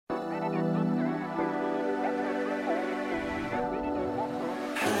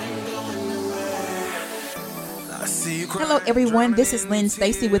Hello, everyone. This is Lynn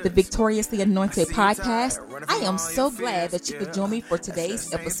Stacy with the Victoriously Anointed podcast. I am so glad that you could join me for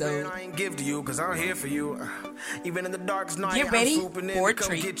today's episode. Get ready for a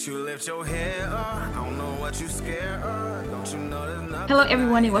treat. Hello,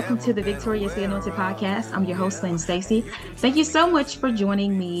 everyone, and welcome to the Victoriously Anointed podcast. I'm your host, Lynn Stacy. Thank you so much for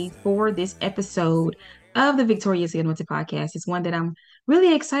joining me for this episode of the Victoriously Anointed podcast. It's one that I'm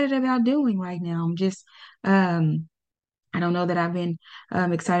really excited about doing right now. I don't know that I've been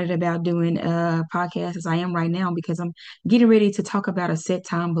excited about doing a podcast as I am right now because I'm getting ready to talk about a set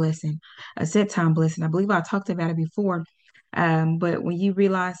time blessing. A set time blessing. I believe I talked about it before. But when you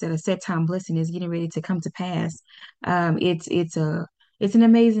realize that a set time blessing is getting ready to come to pass, it's an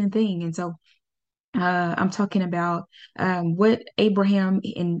amazing thing. And so I'm talking about what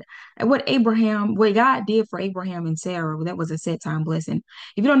what God did for Abraham and Sarah. That was a set time blessing.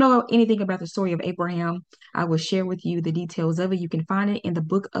 If you don't know anything about the story of Abraham, I will share with you the details of it. You can find it in the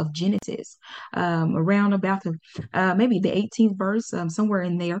book of Genesis, around about maybe the 18th verse, somewhere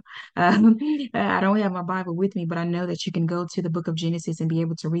in there. I don't have my Bible with me, but I know that you can go to the book of Genesis and be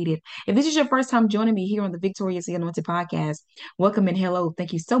able to read it. If this is your first time joining me here on the Victoriously Anointed podcast, welcome and hello.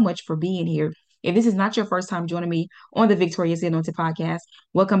 Thank you so much for being here. If this is not your first time joining me on the Victoriously Anointed podcast,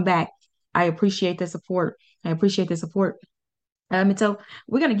 welcome back. I appreciate the support. And so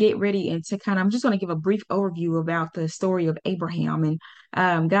we're going to get ready and I'm just going to give a brief overview about the story of Abraham.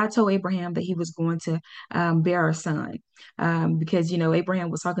 And God told Abraham that he was going to bear a son because, Abraham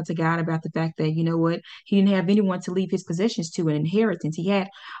was talking to God about the fact that, he didn't have anyone to leave his possessions to, an inheritance. He had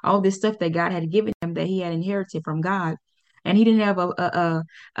all this stuff that God had given him that he had inherited from God. And he didn't have I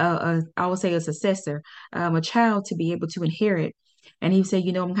would say a successor, a child to be able to inherit. And he said,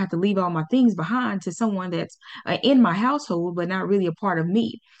 I'm gonna have to leave all my things behind to someone that's in my household, but not really a part of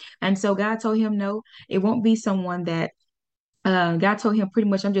me. And so God told him, no, it won't be someone that God told him pretty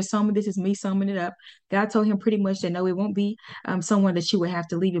much, I'm just summing, this is me summing it up. God told him pretty much that no, it won't be someone that you would have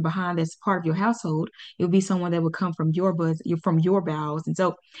to leave it behind that's part of your household. It would be someone that would come from from your bowels. And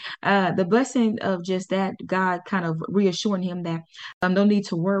so the blessing of just that, God kind of reassuring him that no need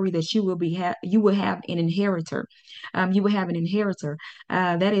to worry that you will have an inheritor. You will have an inheritor.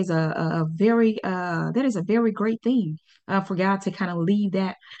 That is that is a very great thing for God to kind of leave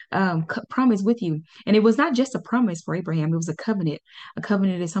that promise with you. And it was not just a promise for Abraham, it was a covenant. A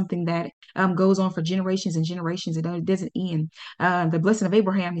covenant is something that goes on for generations and generations. It doesn't end. The blessing of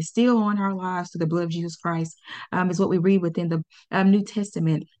Abraham is still on our lives through the blood of Jesus Christ, is what we read within the New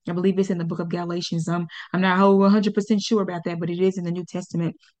Testament. I believe it's in the book of Galatians. I'm not 100% sure about that, but it is in the New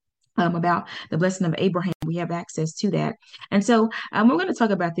Testament. About the blessing of Abraham, we have access to that, and so we're going to talk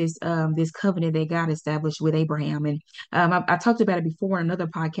about this covenant that God established with Abraham, and I talked about it before in another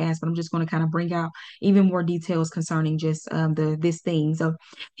podcast, but I'm just going to kind of bring out even more details concerning just this thing. So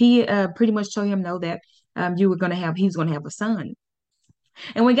he pretty much told him no that he was going to have a son.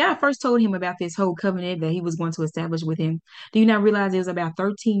 And when God first told him about this whole covenant that he was going to establish with him, do you not realize it was about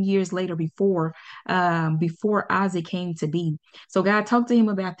 13 years later before Isaac came to be? So God talked to him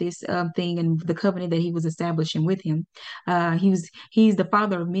about this thing and the covenant that he was establishing with him. He's the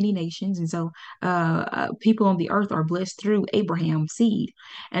father of many nations, and so people on the earth are blessed through Abraham's seed.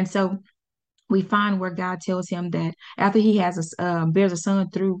 And so we find where God tells him that after he bears a son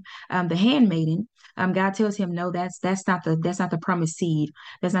through the handmaiden, God tells him, no, that's not the promised seed.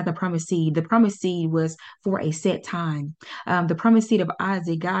 That's not the promised seed. The promised seed was for a set time. The promised seed of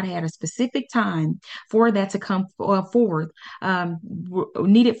Isaac, God had a specific time for that to come forth,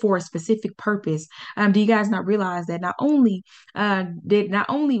 needed for a specific purpose. Do you guys not realize that not only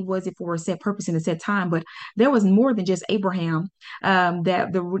was it for a set purpose and a set time, but there was more than just Abraham,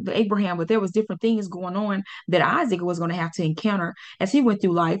 the Abraham, but there was different things going on that Isaac was going to have to encounter as he went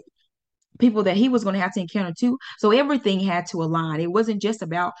through life, people that he was going to have to encounter too. So everything had to align. It wasn't just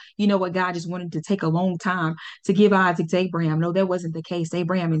about, what God just wanted to take a long time to give Isaac to Abraham. No, that wasn't the case.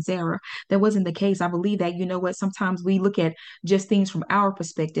 Abraham and Sarah, that wasn't the case. I believe that, sometimes we look at just things from our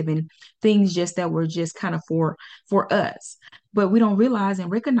perspective and things just that were just kind of for us, but we don't realize and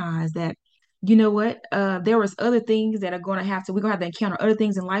recognize that there was other things that we're going to have to encounter other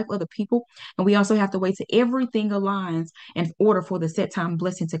things in life, other people. And we also have to wait till everything aligns in order for the set time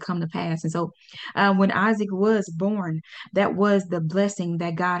blessing to come to pass. And so when Isaac was born, that was the blessing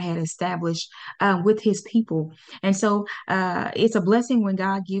that God had established with his people. And so it's a blessing when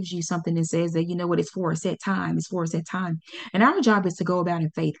God gives you something and says that, it's for a set time. It's for a set time. And our job is to go about in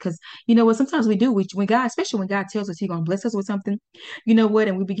faith because, sometimes we do, especially when God tells us he's going to bless us with something,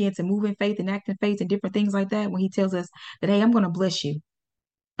 and we begin to move in faith and act in faith and different things like that. When he tells us that, hey, I'm going to bless you.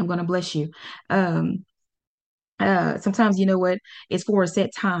 I'm going to bless you. Sometimes you know what, it's for a set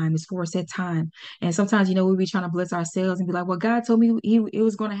time, it's for a set time. And sometimes we be trying to bless ourselves and be like, well, God told me it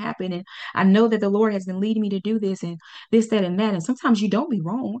was going to happen, and I know that the Lord has been leading me to do this and this, that, and that. And sometimes you don't be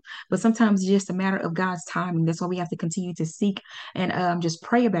wrong, but sometimes it's just a matter of God's timing. That's why we have to continue to seek and just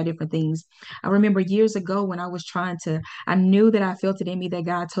pray about different things. I remember years ago when I knew that I felt it in me that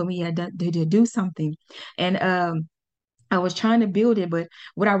God told me he had to do something. And I was trying to build it, but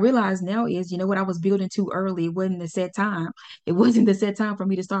what I realize now is, what I was building too early. It wasn't the set time. It wasn't the set time for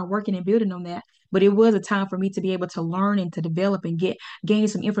me to start working and building on that. But it was a time for me to be able to learn and to develop and gain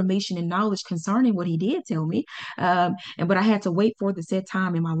some information and knowledge concerning what he did tell me. But I had to wait for the set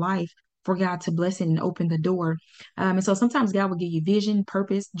time in my life for God to bless it and open the door. And so sometimes God will give you vision,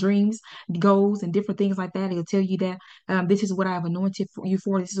 purpose, dreams, goals, and different things like that. He'll tell you that this is what I have anointed for you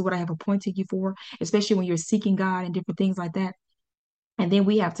for. This is what I have appointed you for, especially when you're seeking God and different things like that. And then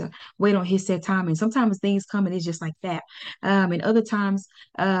we have to wait on his set time. And sometimes things come and it's just like that. And other times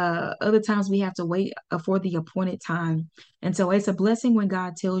we have to wait for the appointed time. And so it's a blessing when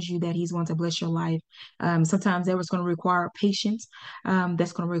God tells you that he's going to bless your life. Sometimes that was going to require patience.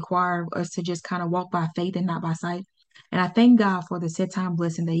 That's going to require us to just kind of walk by faith and not by sight. And I thank God for the set time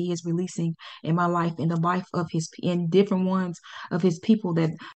blessing that he is releasing in my life, in the life of in different ones of his people, that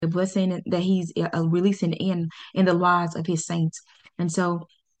the blessing that he's releasing in the lives of his saints. And so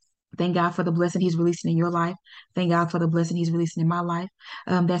thank God for the blessing he's releasing in your life. Thank God for the blessing he's releasing in my life.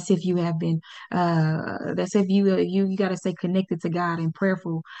 That's if you have been, that's if you got to stay connected to God and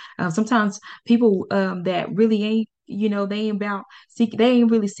prayerful. Sometimes people that really ain't, they ain't they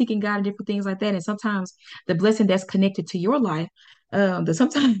ain't really seeking God and different things like that. And sometimes the blessing that's connected to your life,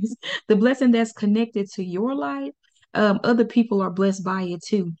 sometimes the blessing that's connected to your life, other people are blessed by it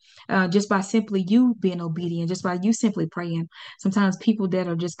too, just by simply you being obedient, just by you simply praying. Sometimes people that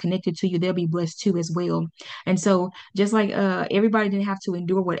are just connected to you, they'll be blessed too as well. And so just like everybody didn't have to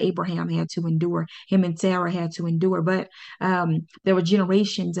endure what Abraham had to endure, him and Sarah had to endure, but there were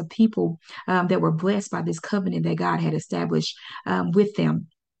generations of people that were blessed by this covenant that God had established with them.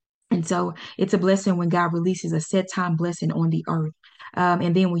 And so it's a blessing when God releases a set time blessing on the earth.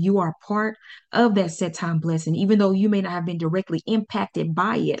 And then when you are part of that set time blessing, even though you may not have been directly impacted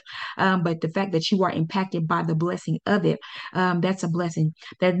by it, but the fact that you are impacted by the blessing of it, that's a blessing.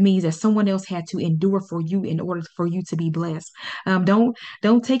 That means that someone else had to endure for you in order for you to be blessed. Don't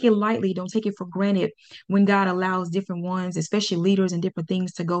take it lightly. Don't take it for granted when God allows different ones, especially leaders and different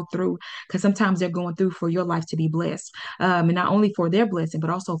things, to go through, because sometimes they're going through for your life to be blessed, and not only for their blessing, but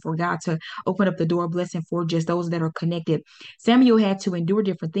also for God to open up the door blessing for just those that are connected. Samuel had to endure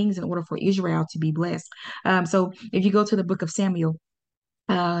different things in order for Israel to be blessed. So if you go to the book of Samuel,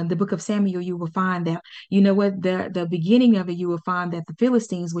 you will find that, the beginning of it, you will find that the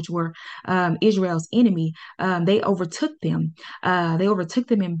Philistines, which were Israel's enemy, they overtook them. They overtook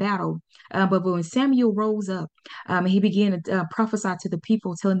them in battle. But when Samuel rose up, he began to prophesy to the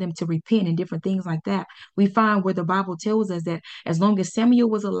people, telling them to repent and different things like that. We find where the Bible tells us that as long as Samuel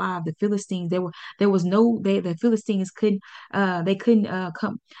was alive, the Philistines, the Philistines couldn't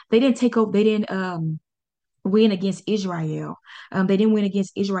come. They didn't take over. They didn't win against Israel. They didn't win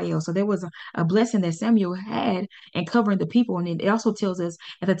against Israel. So there was a blessing that Samuel had in covering the people. And it also tells us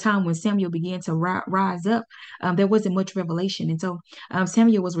at the time when Samuel began to rise up, there wasn't much revelation. And so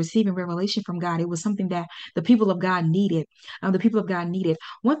Samuel was receiving revelation from God. It was something that the people of God needed. The people of God needed.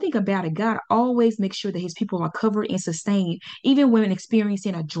 One thing about it, God always makes sure that his people are covered and sustained, even when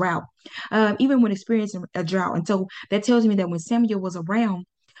experiencing a drought. Even when experiencing a drought. And so that tells me that when Samuel was around,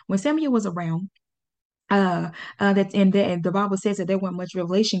 and the Bible says that there wasn't much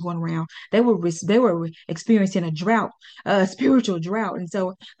revelation going around. They were experiencing a drought, a spiritual drought, and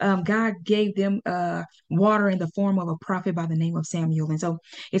so God gave them water in the form of a prophet by the name of Samuel. And so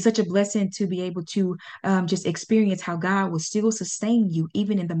it's such a blessing to be able to just experience how God will still sustain you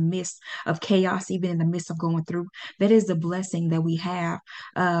even in the midst of chaos, even in the midst of going through. That is the blessing that we have.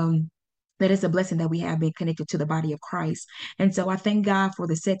 That is a blessing that we have been connected to the body of Christ. And so I thank God for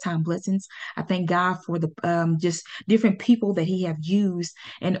the set time blessings. I thank God for the just different people that he have used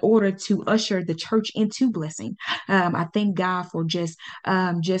in order to usher the church into blessing. I thank God for just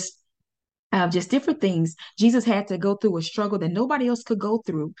different things. Jesus had to go through a struggle that nobody else could go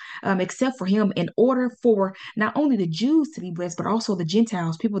through, except for him, in order for not only the Jews to be blessed, but also the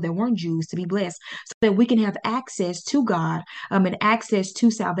Gentiles, people that weren't Jews, to be blessed, so that we can have access to God, and access to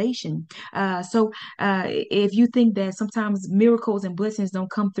salvation. If you think that sometimes miracles and blessings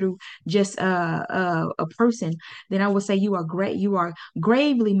don't come through just a person, then I would say you are great. You are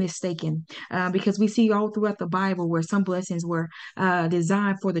gravely mistaken, because we see all throughout the Bible where some blessings were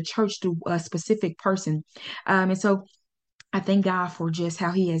designed for the church to specific person. And so I thank God for just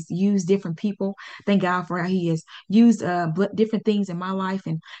how He has used different people. Thank God for how He has used different things in my life,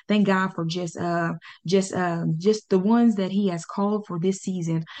 and thank God for just the ones that He has called for this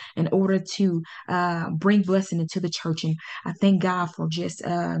season in order to bring blessing into the church. And I thank God for just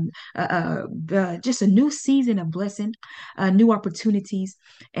a new season of blessing, new opportunities,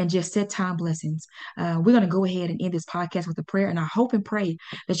 and just set time blessings. We're gonna go ahead and end this podcast with a prayer, and I hope and pray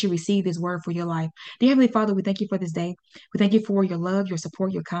that you receive this word for your life. Dear Heavenly Father, we thank you for this day. We thank you for your love, your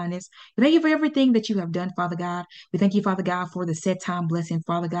support, your kindness. We thank you for everything that you have done, Father God. We thank you, Father God, for the set time blessing,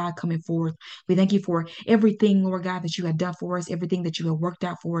 Father God, coming forth. We thank you for everything, Lord God, that you have done for us, everything that you have worked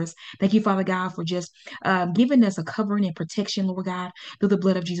out for us. Thank you, Father God, for just giving us a covering and protection, Lord God, through the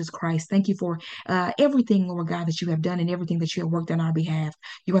blood of Jesus Christ. Thank you for everything, Lord God, that you have done and everything that you have worked on our behalf.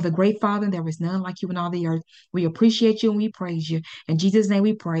 You are the great Father, and there is none like you in all the earth. We appreciate you and we praise you. In Jesus' name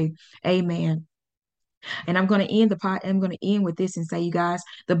we pray. Amen. And I'm going to end the pot. I'm going to end with this and say, you guys,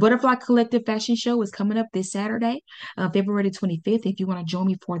 the Butterfly Collective Fashion Show is coming up this Saturday, February 25th. If you want to join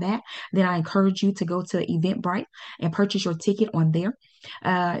me for that, then I encourage you to go to Eventbrite and purchase your ticket on there.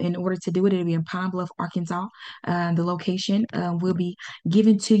 In order to do it, it'll be in Pine Bluff, Arkansas. The location will be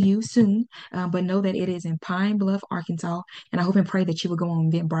given to you soon, but know that it is in Pine Bluff, Arkansas. And I hope and pray that you will go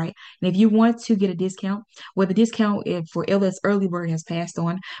on Eventbrite. And if you want to get a discount, well, the discount for LS Early Bird has passed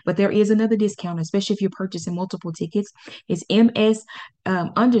on, but there is another discount, especially if you're purchasing multiple tickets. It's MS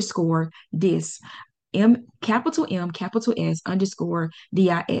underscore dis. Capital M, capital S underscore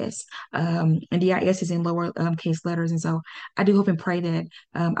DIS. And DIS is in lower case letters. And so I do hope and pray that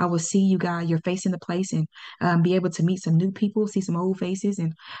I will see you guys, your face in the place, and be able to meet some new people, see some old faces.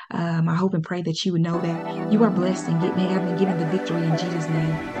 And I hope and pray that you would know that you are blessed and have been given the victory in Jesus'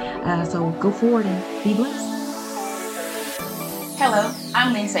 name. So go forward and be blessed. Hello,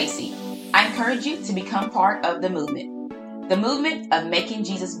 I'm Lynn Stacy. I encourage you to become part of the movement of making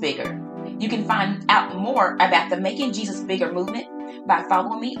Jesus bigger. You can find out more about the Making Jesus Bigger movement by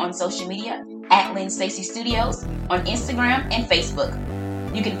following me on social media at Lynn Stacy Studios on Instagram and Facebook.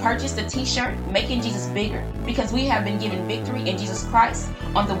 You can purchase the t-shirt Making Jesus Bigger because we have been given victory in Jesus Christ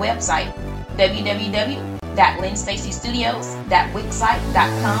on the website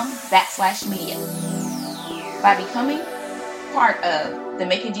www.lynnstacystudios.wixsite.com/media. By becoming part of the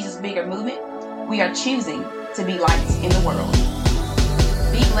Making Jesus Bigger movement, we are choosing to be lights in the world.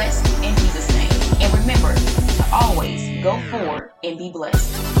 Be blessed in Jesus' name. And remember to always go forward and be blessed.